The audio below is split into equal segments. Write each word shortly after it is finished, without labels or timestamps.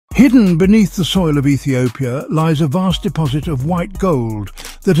Hidden beneath the soil of Ethiopia lies a vast deposit of white gold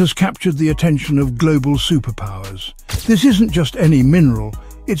that has captured the attention of global superpowers. This isn't just any mineral,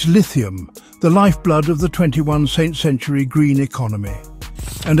 it's lithium, the lifeblood of the 21st century green economy.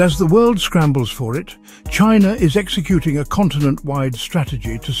 And as the world scrambles for it, China is executing a continent-wide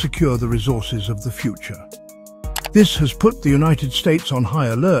strategy to secure the resources of the future. This has put the United States on high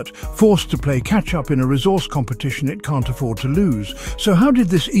alert, forced to play catch-up in a resource competition it can't afford to lose. So how did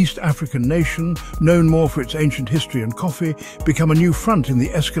this East African nation, known more for its ancient history and coffee, become a new front in the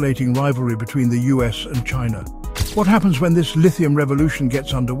escalating rivalry between the US and China? What happens when this lithium revolution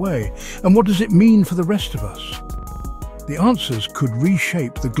gets underway? And what does it mean for the rest of us? The answers could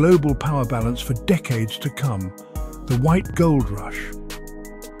reshape the global power balance for decades to come. The white gold rush.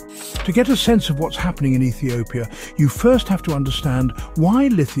 To get a sense of what's happening in Ethiopia, you first have to understand why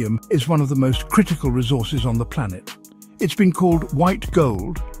lithium is one of the most critical resources on the planet. It's been called white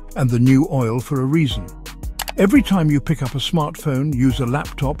gold and the new oil for a reason. Every time you pick up a smartphone, use a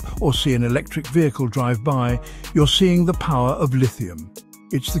laptop, or see an electric vehicle drive by, you're seeing the power of lithium.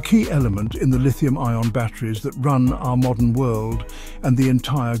 It's the key element in the lithium-ion batteries that run our modern world and the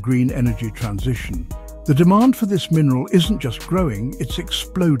entire green energy transition. The demand for this mineral isn't just growing, it's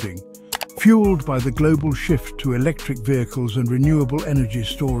exploding. Fueled by the global shift to electric vehicles and renewable energy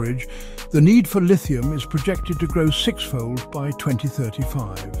storage, the need for lithium is projected to grow sixfold by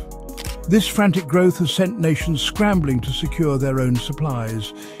 2035. This frantic growth has sent nations scrambling to secure their own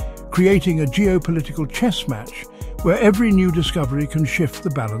supplies, creating a geopolitical chess match where every new discovery can shift the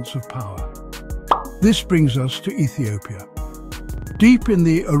balance of power. This brings us to Ethiopia. Deep in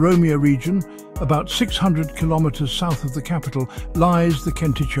the Oromia region, about 600 kilometers south of the capital, lies the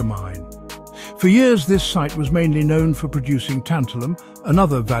Kenticha Mine. For years, this site was mainly known for producing tantalum,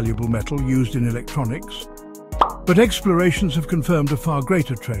 another valuable metal used in electronics. But explorations have confirmed a far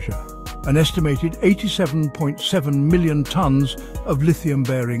greater treasure, an estimated 87.7 million tons of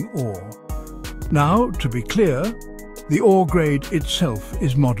lithium-bearing ore. Now, to be clear, the ore grade itself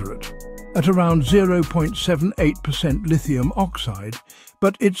is moderate, at around 0.78% lithium oxide,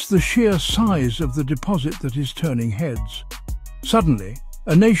 but it's the sheer size of the deposit that is turning heads. Suddenly,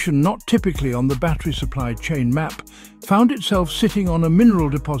 a nation not typically on the battery supply chain map found itself sitting on a mineral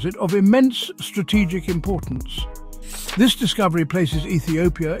deposit of immense strategic importance. This discovery places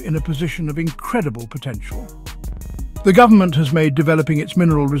Ethiopia in a position of incredible potential. The government has made developing its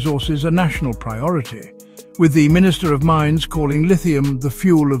mineral resources a national priority, with the Minister of Mines calling lithium the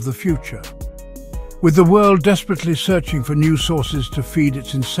fuel of the future. With the world desperately searching for new sources to feed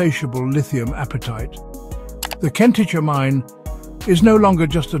its insatiable lithium appetite, the Kenticha Mine is no longer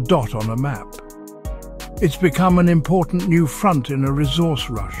just a dot on a map. It's become an important new front in a resource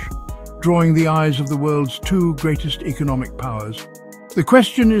rush, drawing the eyes of the world's two greatest economic powers. The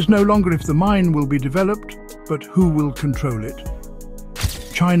question is no longer if the mine will be developed, but who will control it.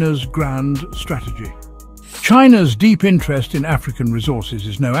 China's grand strategy. China's deep interest in African resources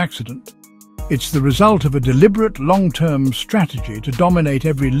is no accident. It's the result of a deliberate long-term strategy to dominate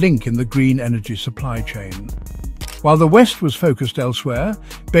every link in the green energy supply chain. While the West was focused elsewhere,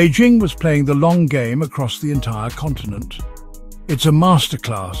 Beijing was playing the long game across the entire continent. It's a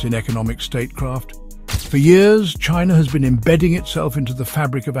masterclass in economic statecraft. For years, China has been embedding itself into the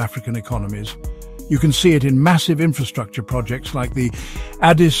fabric of African economies. You can see it in massive infrastructure projects like the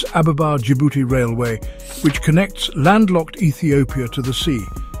Addis Ababa-Djibouti Railway, which connects landlocked Ethiopia to the sea.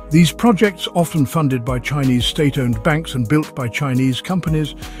 These projects, often funded by Chinese state-owned banks and built by Chinese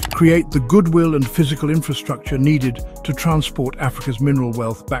companies, create the goodwill and physical infrastructure needed to transport Africa's mineral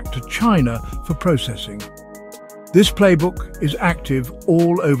wealth back to China for processing. This playbook is active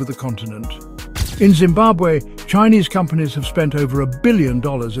all over the continent. In Zimbabwe, Chinese companies have spent over $1 billion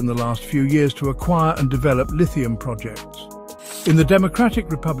in the last few years to acquire and develop lithium projects. In the Democratic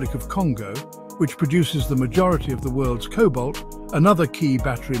Republic of Congo, which produces the majority of the world's cobalt, another key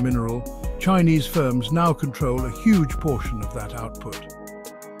battery mineral, Chinese firms now control a huge portion of that output.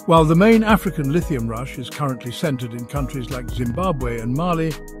 While the main African lithium rush is currently centered in countries like Zimbabwe and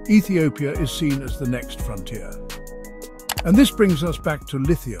Mali, Ethiopia is seen as the next frontier. And this brings us back to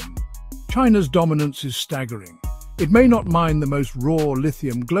lithium. China's dominance is staggering. It may not mine the most raw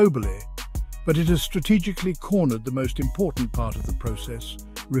lithium globally, but it has strategically cornered the most important part of the process,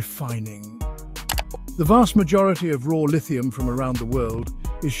 refining. The vast majority of raw lithium from around the world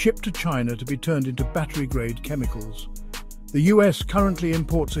is shipped to China to be turned into battery-grade chemicals. The US currently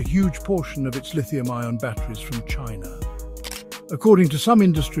imports a huge portion of its lithium-ion batteries from China. According to some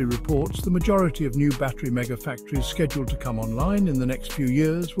industry reports, the majority of new battery megafactories scheduled to come online in the next few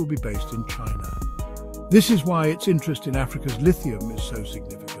years will be based in China. This is why its interest in Africa's lithium is so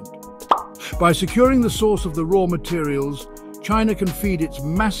significant. By securing the source of the raw materials, China can feed its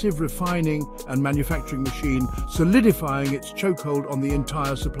massive refining and manufacturing machine, solidifying its chokehold on the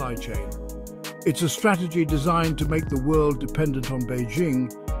entire supply chain. It's a strategy designed to make the world dependent on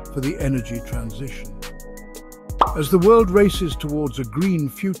Beijing for the energy transition. As the world races towards a green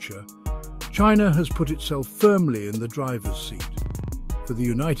future, China has put itself firmly in the driver's seat. For the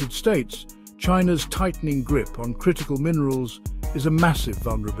United States, China's tightening grip on critical minerals is a massive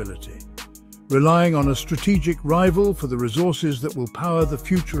vulnerability. Relying on a strategic rival for the resources that will power the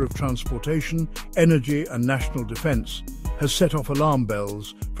future of transportation, energy and national defense has set off alarm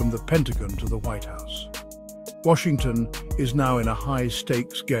bells from the Pentagon to the White House. Washington is now in a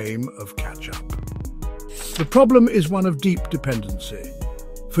high-stakes game of catch-up. The problem is one of deep dependency.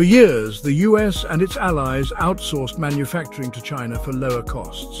 For years, the US and its allies outsourced manufacturing to China for lower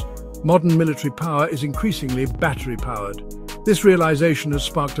costs. Modern military power is increasingly battery-powered. This realization has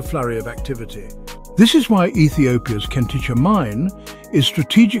sparked a flurry of activity. This is why Ethiopia's Kenticha Mine is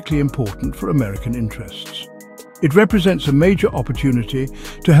strategically important for American interests. It represents a major opportunity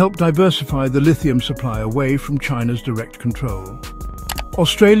to help diversify the lithium supply away from China's direct control.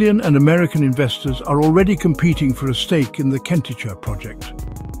 Australian and American investors are already competing for a stake in the Kenticha project.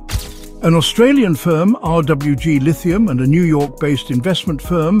 An Australian firm, RWG Lithium, and a New York-based investment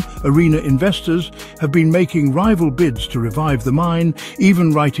firm, Arena Investors, have been making rival bids to revive the mine,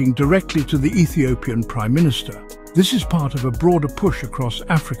 even writing directly to the Ethiopian Prime Minister. This is part of a broader push across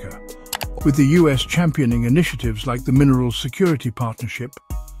Africa, with the US championing initiatives like the Minerals Security Partnership,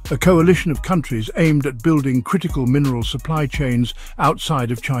 a coalition of countries aimed at building critical mineral supply chains outside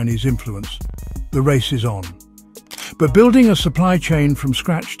of Chinese influence. The race is on. But building a supply chain from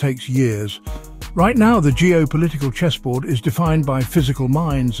scratch takes years. Right now, the geopolitical chessboard is defined by physical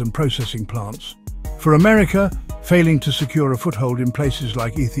mines and processing plants. For America, failing to secure a foothold in places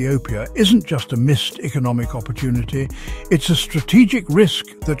like Ethiopia isn't just a missed economic opportunity, it's a strategic risk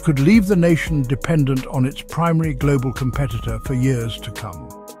that could leave the nation dependent on its primary global competitor for years to come.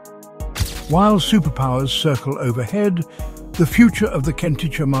 While superpowers circle overhead, the future of the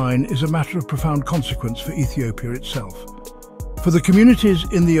Kenticha mine is a matter of profound consequence for Ethiopia itself. For the communities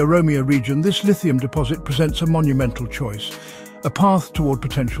in the Oromia region, this lithium deposit presents a monumental choice: a path toward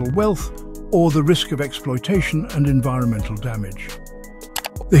potential wealth or the risk of exploitation and environmental damage.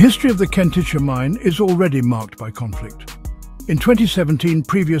 The history of the Kenticha mine is already marked by conflict. In 2017,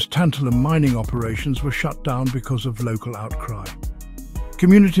 previous tantalum mining operations were shut down because of local outcry.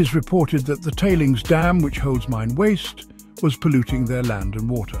 Communities reported that the tailings dam, which holds mine waste, was polluting their land and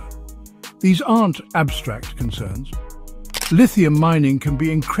water. These aren't abstract concerns. Lithium mining can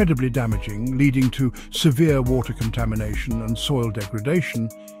be incredibly damaging, leading to severe water contamination and soil degradation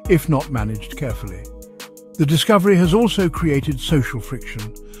if not managed carefully. The discovery has also created social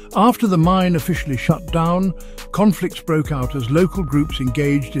friction. After the mine officially shut down, conflicts broke out as local groups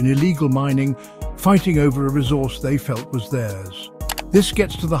engaged in illegal mining, fighting over a resource they felt was theirs. This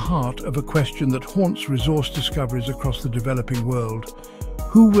gets to the heart of a question that haunts resource discoveries across the developing world.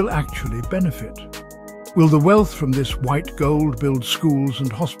 Who will actually benefit? Will the wealth from this white gold build schools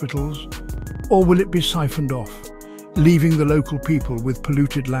and hospitals? Or will it be siphoned off, leaving the local people with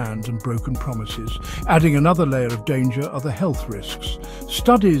polluted land and broken promises? Adding another layer of danger are the health risks.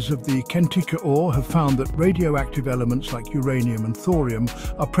 Studies of the Kenticha ore have found that radioactive elements like uranium and thorium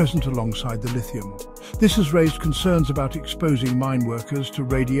are present alongside the lithium. This has raised concerns about exposing mine workers to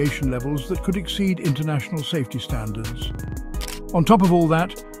radiation levels that could exceed international safety standards. On top of all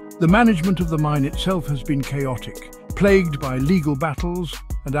that, the management of the mine itself has been chaotic, plagued by legal battles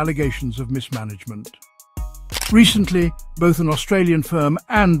and allegations of mismanagement. Recently, both an Australian firm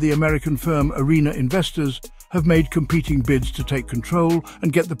and the American firm Arena Investors have made competing bids to take control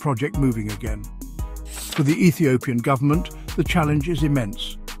and get the project moving again. For the Ethiopian government, the challenge is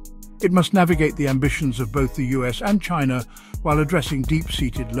immense. It must navigate the ambitions of both the US and China while addressing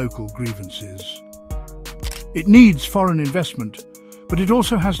deep-seated local grievances. It needs foreign investment, but it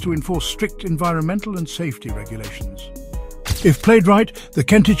also has to enforce strict environmental and safety regulations. If played right, the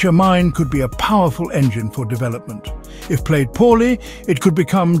Kenticha mine could be a powerful engine for development. If played poorly, it could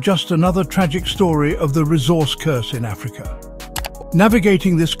become just another tragic story of the resource curse in Africa.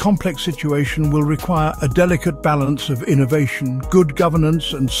 Navigating this complex situation will require a delicate balance of innovation, good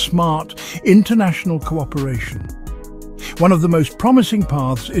governance, and smart international cooperation. One of the most promising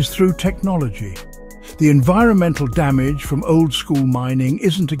paths is through technology. The environmental damage from old-school mining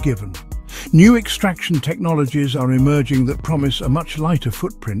isn't a given. New extraction technologies are emerging that promise a much lighter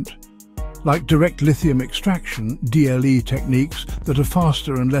footprint, like direct lithium extraction, DLE techniques that are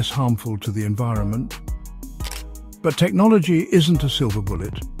faster and less harmful to the environment. But technology isn't a silver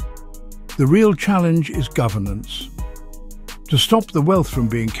bullet. The real challenge is governance. To stop the wealth from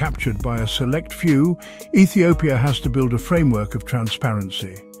being captured by a select few, Ethiopia has to build a framework of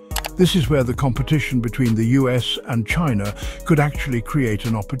transparency. This is where the competition between the US and China could actually create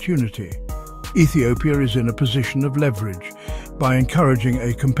an opportunity. Ethiopia is in a position of leverage. By encouraging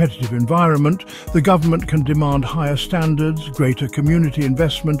a competitive environment, the government can demand higher standards, greater community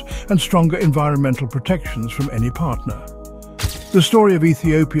investment, and stronger environmental protections from any partner. The story of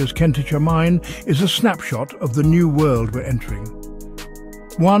Ethiopia's Kenticha Mine is a snapshot of the new world we're entering.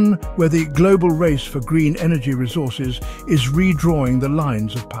 One where the global race for green energy resources is redrawing the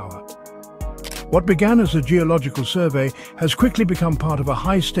lines of power. What began as a geological survey has quickly become part of a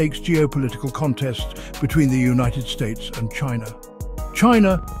high-stakes geopolitical contest between the United States and China.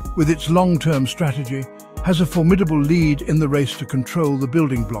 China, with its long-term strategy, has a formidable lead in the race to control the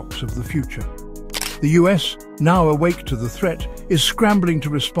building blocks of the future. The US, now awake to the threat, is scrambling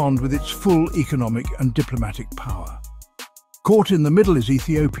to respond with its full economic and diplomatic power. Caught in the middle is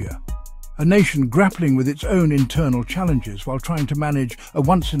Ethiopia, a nation grappling with its own internal challenges while trying to manage a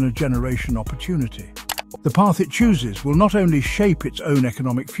once-in-a-generation opportunity. The path it chooses will not only shape its own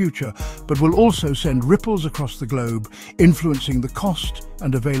economic future, but will also send ripples across the globe, influencing the cost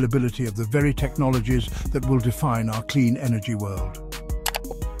and availability of the very technologies that will define our clean energy world.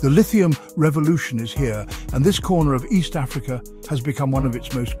 The lithium revolution is here, and this corner of East Africa has become one of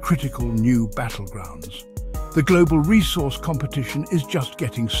its most critical new battlegrounds. The global resource competition is just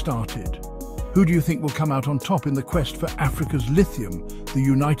getting started. Who do you think will come out on top in the quest for Africa's lithium, the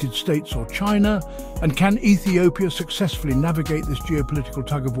United States or China? And can Ethiopia successfully navigate this geopolitical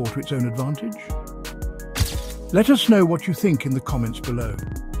tug-of-war to its own advantage? Let us know what you think in the comments below.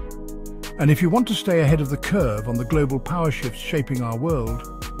 And if you want to stay ahead of the curve on the global power shifts shaping our world,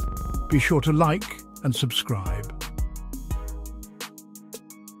 be sure to like and subscribe.